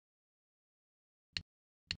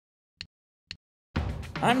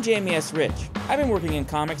I'm Jamie S. Rich. I've been working in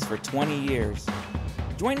comics for 20 years.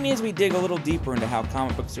 Join me as we dig a little deeper into how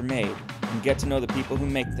comic books are made and get to know the people who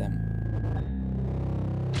make them.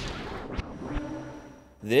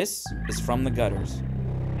 This is From the Gutters.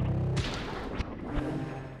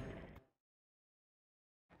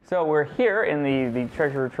 So we're here in the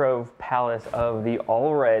treasure trove palace of the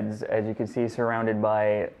Allreds, as you can see, surrounded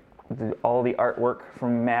by all the artwork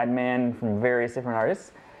from Madman, from various different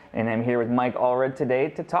artists. And I'm here with Mike Allred today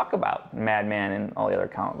to talk about Madman and all the other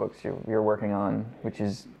comic books you're working on, which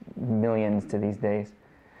is millions to these days.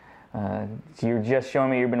 So you're just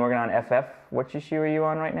showing me you've been working on FF. Which issue are you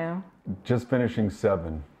on right now? Just finishing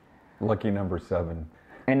 7. Lucky number 7.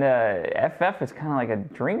 And FF is kind of like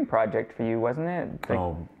a dream project for you, wasn't it?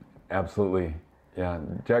 Oh, absolutely. Yeah,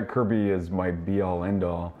 Jack Kirby is my be-all,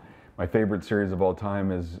 end-all. My favorite series of all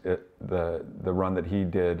time is the run that he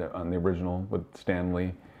did on the original with Stan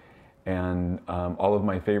Lee. And all of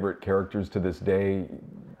my favorite characters to this day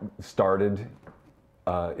started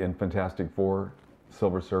in Fantastic Four,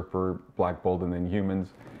 Silver Surfer, Black Bolt, and then Humans.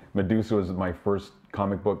 Medusa was my first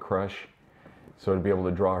comic book crush. So to be able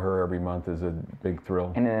to draw her every month is a big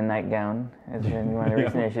thrill. And in a nightgown, as in one of the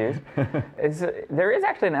recent issues. There is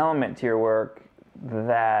actually an element to your work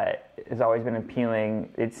that has always been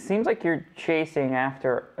appealing. It seems like you're chasing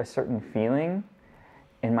after a certain feeling.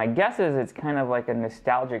 And my guess is it's kind of like a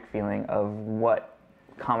nostalgic feeling of what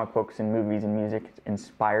comic books and movies and music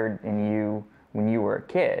inspired in you when you were a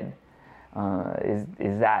kid.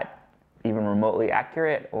 Is that even remotely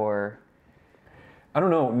accurate, or? I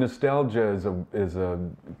don't know. Nostalgia is a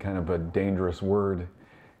kind of a dangerous word.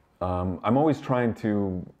 I'm always trying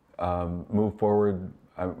to move forward.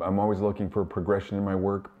 I'm always looking for progression in my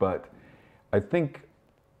work, but I think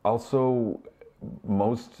also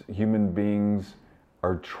most human beings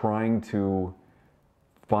are trying to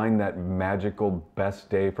find that magical best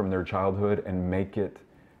day from their childhood and make it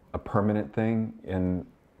a permanent thing in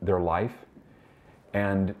their life.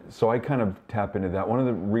 And so I kind of tap into that. One of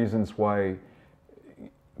the reasons why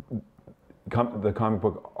the comic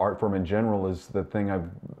book art form in general is the thing I've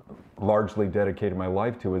largely dedicated my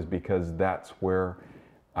life to, is because that's where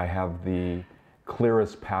I have the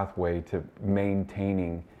clearest pathway to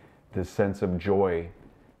maintaining the sense of joy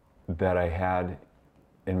that I had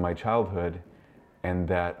in my childhood and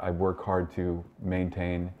that I work hard to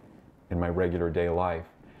maintain in my regular day life.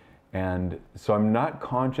 And so I'm not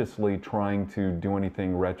consciously trying to do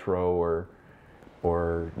anything retro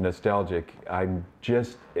or nostalgic.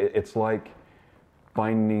 It's like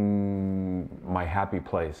finding my happy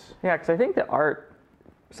place. Yeah, because I think the art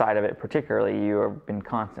side of it particularly, you have been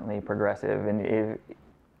constantly progressive. And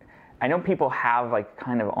I know people have like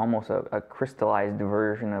kind of almost a crystallized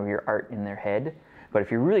version of your art in their head. But if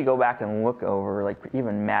you really go back and look over, like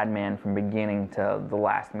even Madman from beginning to the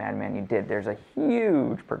last Madman you did, there's a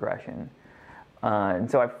huge progression. And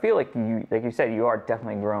so I feel like you said, you are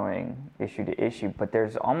definitely growing issue to issue, but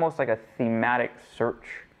there's almost like a thematic search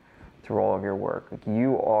through all of your work. Like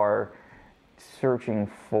you are searching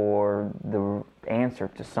for the answer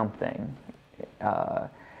to something.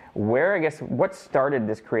 What started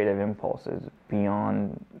this creative impulses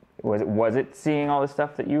beyond? Was it seeing all the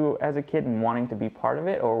stuff that you as a kid and wanting to be part of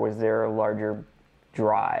it, or was there a larger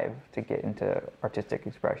drive to get into artistic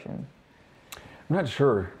expression? I'm not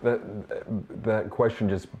sure. That question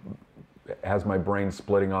just has my brain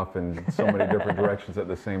splitting off in so many different directions at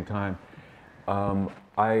the same time.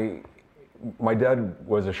 My dad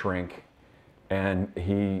was a shrink, and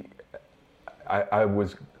I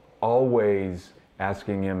was always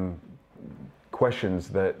asking him questions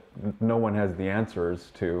that no one has the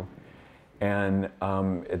answers to, and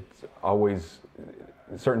it's always,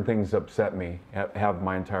 certain things upset me, have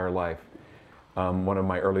my entire life. One of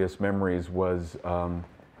my earliest memories was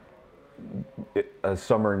a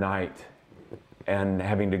summer night and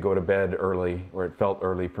having to go to bed early, or it felt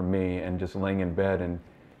early for me, and just laying in bed, and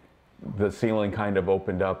the ceiling kind of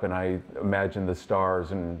opened up, and I imagined the stars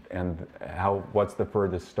and what's the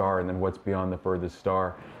furthest star, and then what's beyond the furthest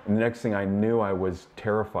star. And the next thing I knew, I was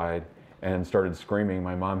terrified and started screaming.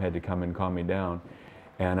 My mom had to come and calm me down.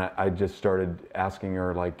 And I just started asking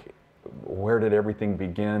her, like, where did everything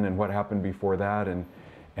begin and what happened before that?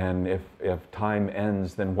 And if time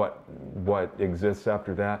ends, then what exists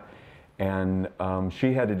after that? And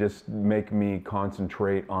she had to just make me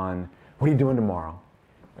concentrate on, what are you doing tomorrow?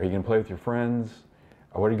 Are you going to play with your friends?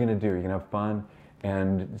 Or what are you going to do? Are you going to have fun?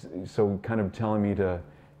 And so kind of telling me to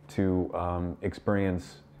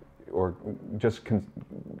experience, or just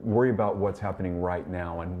worry about what's happening right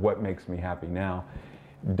now and what makes me happy now.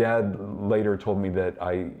 Dad later told me that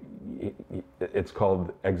it's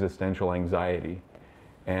called existential anxiety.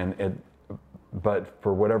 But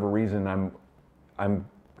for whatever reason, I'm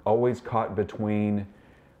always caught between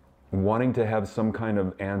wanting to have some kind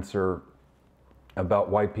of answer about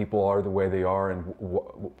why people are the way they are,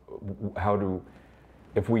 and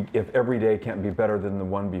if every day can't be better than the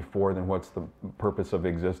one before, then what's the purpose of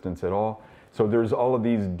existence at all? So there's all of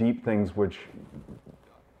these deep things which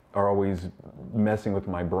are always messing with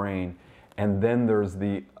my brain. And then there's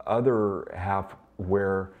the other half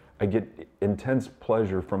where I get intense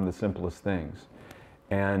pleasure from the simplest things.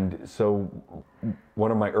 And so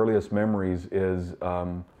one of my earliest memories is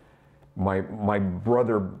my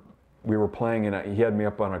brother, we were playing, and he had me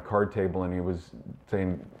up on a card table, and he was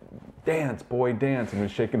saying, "Dance, boy, dance," and he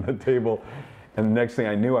was shaking the table. And the next thing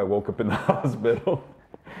I knew, I woke up in the hospital.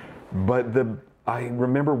 But I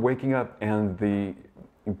remember waking up, and the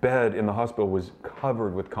bed in the hospital was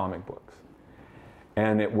covered with comic books.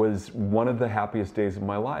 And it was one of the happiest days of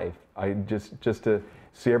my life. I just to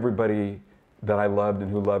see everybody that I loved and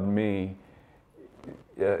who loved me,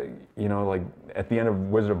 like at the end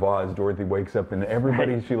of Wizard of Oz, Dorothy wakes up and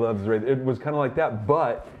everybody she loves, it was kind of like that,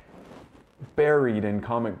 but buried in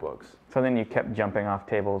comic books. So then you kept jumping off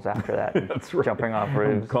tables after that. That's right. Jumping off I'm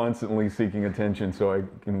roofs. constantly seeking attention so I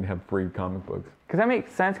can have free comic books. Because that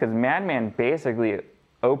makes sense, because Madman basically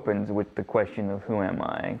opens with the question of who am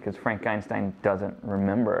I? Because Frank Einstein doesn't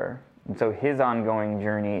remember. And so his ongoing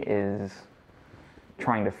journey is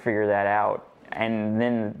trying to figure that out.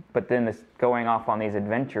 But then this going off on these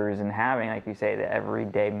adventures and having, like you say, the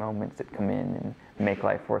everyday moments that come in and make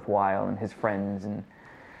life worthwhile, and his friends. And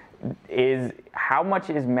how much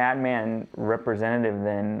is Madman representative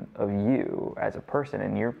then of you as a person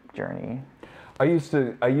in your journey? I used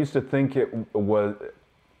to think it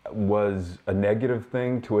was a negative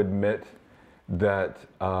thing to admit that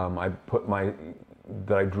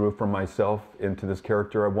that I drew from myself into this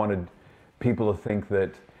character. I wanted people to think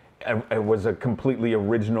that it was a completely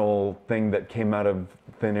original thing that came out of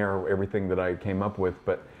thin air, everything that I came up with.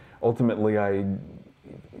 But ultimately, I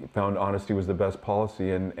found honesty was the best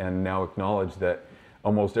policy, and now acknowledge that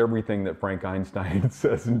almost everything that Frank Einstein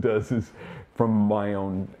says and does is from my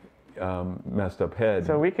own messed up head.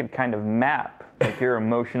 So we could kind of map like your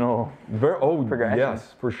emotional progression.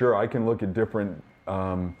 Yes, for sure. I can look at different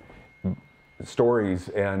stories,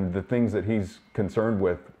 and the things that he's concerned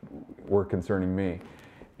with were concerning me.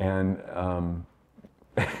 And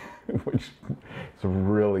which is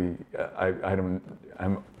really,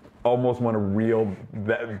 I'm almost want to reel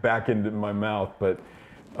that back into my mouth, but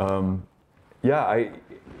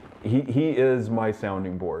he is my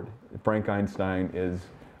sounding board. Frank Einstein is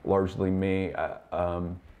largely me.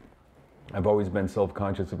 I've always been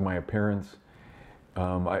self-conscious of my appearance.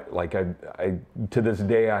 To this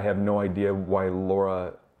day, I have no idea why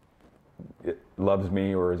Laura loves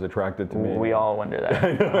me or is attracted to me. We all wonder that.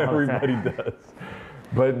 I know, everybody does.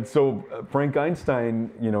 But so Frank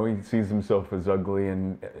Einstein, he sees himself as ugly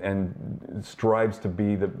and strives to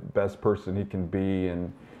be the best person he can be,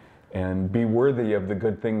 and be worthy of the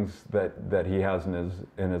good things that he has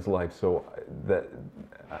in his life. So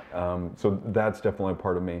that's definitely a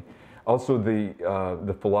part of me. Also,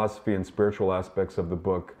 the philosophy and spiritual aspects of the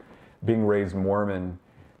book, being raised Mormon,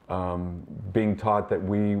 being taught that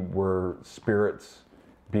we were spirits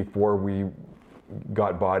before we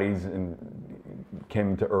got bodies and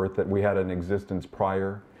came to earth, that we had an existence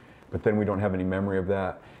prior, but then we don't have any memory of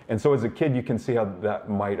that. And so as a kid, you can see how that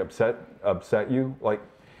might upset you.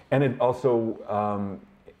 And it also,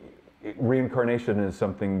 reincarnation is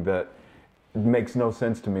something that makes no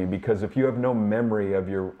sense to me, because if you have no memory of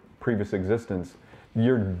your previous existence,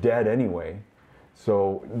 you're dead anyway.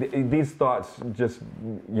 So these thoughts just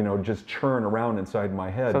churn around inside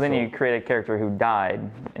my head. So then you create a character who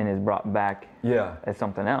died and is brought back as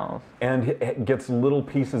something else. And gets little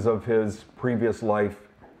pieces of his previous life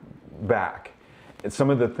back.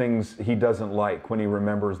 Some of the things he doesn't like when he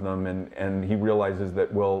remembers them, and he realizes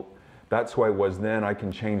that, well, that's who I was then, I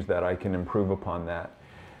can change that, I can improve upon that.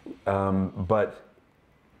 But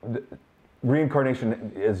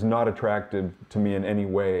reincarnation is not attractive to me in any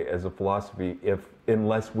way as a philosophy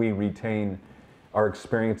unless we retain our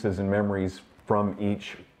experiences and memories from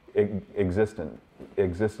each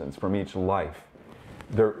existence, from each life.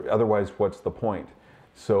 Otherwise, what's the point?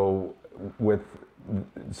 So with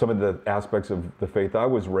some of the aspects of the faith I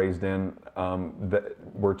was raised in, that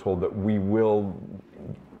we're told that we will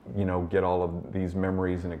get all of these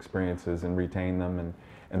memories and experiences and retain them,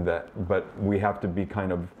 but we have to be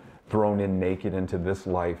kind of thrown in naked into this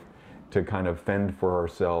life to kind of fend for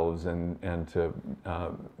ourselves and to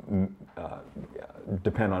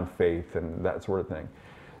depend on faith and that sort of thing.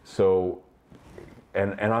 So,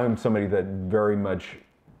 and I'm somebody that very much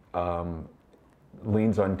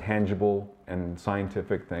leans on tangible and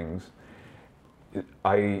scientific things.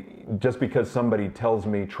 Just because somebody tells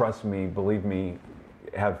me, trust me, believe me,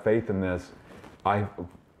 have faith in this, I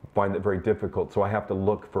find it very difficult. So I have to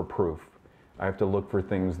look for proof. I have to look for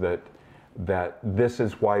things that this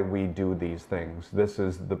is why we do these things. This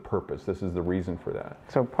is the purpose. This is the reason for that.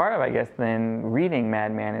 So part of, I guess, then reading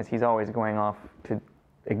Madman is he's always going off to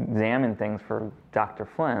examine things for Dr.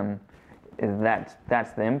 Flem. Is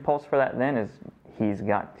that's the impulse for that then? Is he's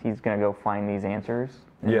going to go find these answers?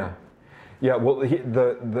 Yeah. Yeah, well,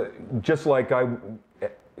 just like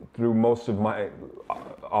through most of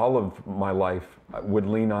all of my life, I would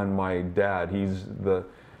lean on my dad. He's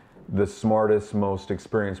the smartest, most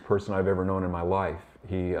experienced person I've ever known in my life.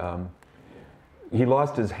 He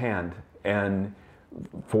lost his hand, and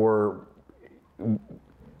for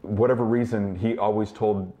whatever reason, he always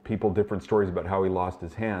told people different stories about how he lost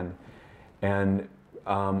his hand. And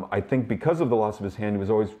I think because of the loss of his hand, he was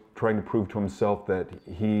always trying to prove to himself that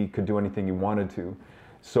he could do anything he wanted to.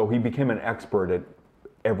 So he became an expert at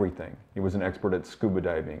everything. He was an expert at scuba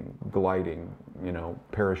diving, gliding,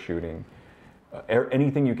 parachuting.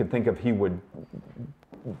 Anything you could think of, he would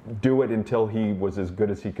do it until he was as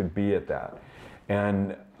good as he could be at that.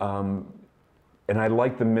 And I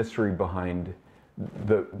like the mystery behind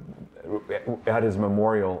at his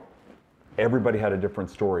memorial. Everybody had a different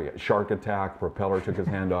story. Shark attack, propeller took his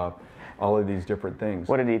hand off, all of these different things.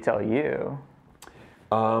 What did he tell you?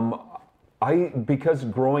 Because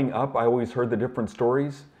growing up, I always heard the different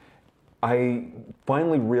stories. I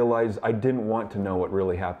finally realized I didn't want to know what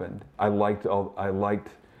really happened. I liked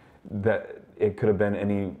that it could have been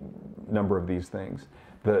any number of these things.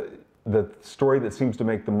 The story that seems to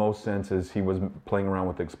make the most sense is he was playing around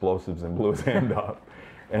with explosives and blew his hand off.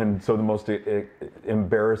 And so the most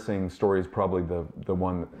embarrassing story is probably the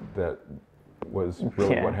one that was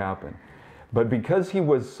really what happened. But because he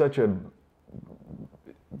was such a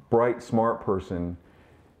bright, smart person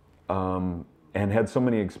and had so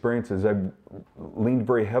many experiences, I leaned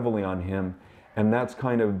very heavily on him. And that's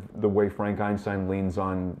kind of the way Frank Einstein leans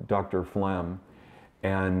on Dr. Flem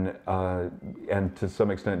and to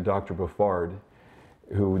some extent Dr. Buffard,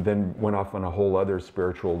 who then went off on a whole other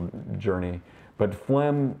spiritual journey. But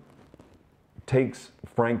Flem takes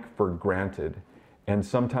Frank for granted, and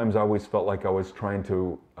sometimes I always felt like I was trying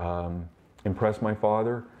to impress my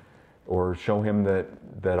father or show him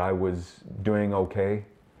that I was doing okay,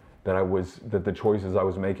 that the choices I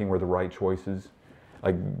was making were the right choices.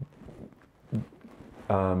 Like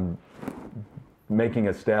making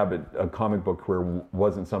a stab at a comic book career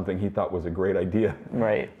wasn't something he thought was a great idea.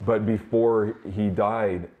 Right. But before he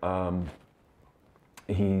died,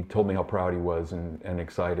 he told me how proud he was and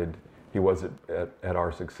excited he was at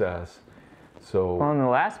our success. So, well, in the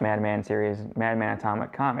last Madman series, Madman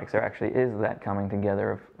Atomic Comics, there actually is that coming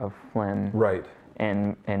together of Flynn right.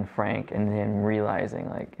 and Frank, and him realizing,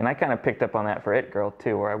 and I kind of picked up on that for It Girl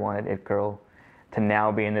too, where I wanted It Girl to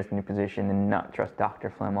now be in this new position and not trust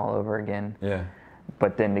Dr. Flem all over again. Yeah.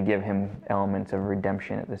 But then to give him elements of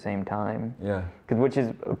redemption at the same time. Yeah. Which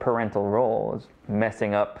is a parental role, is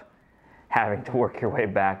messing up, having to work your way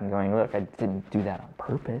back and going, look, I didn't do that on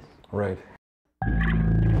purpose. Right.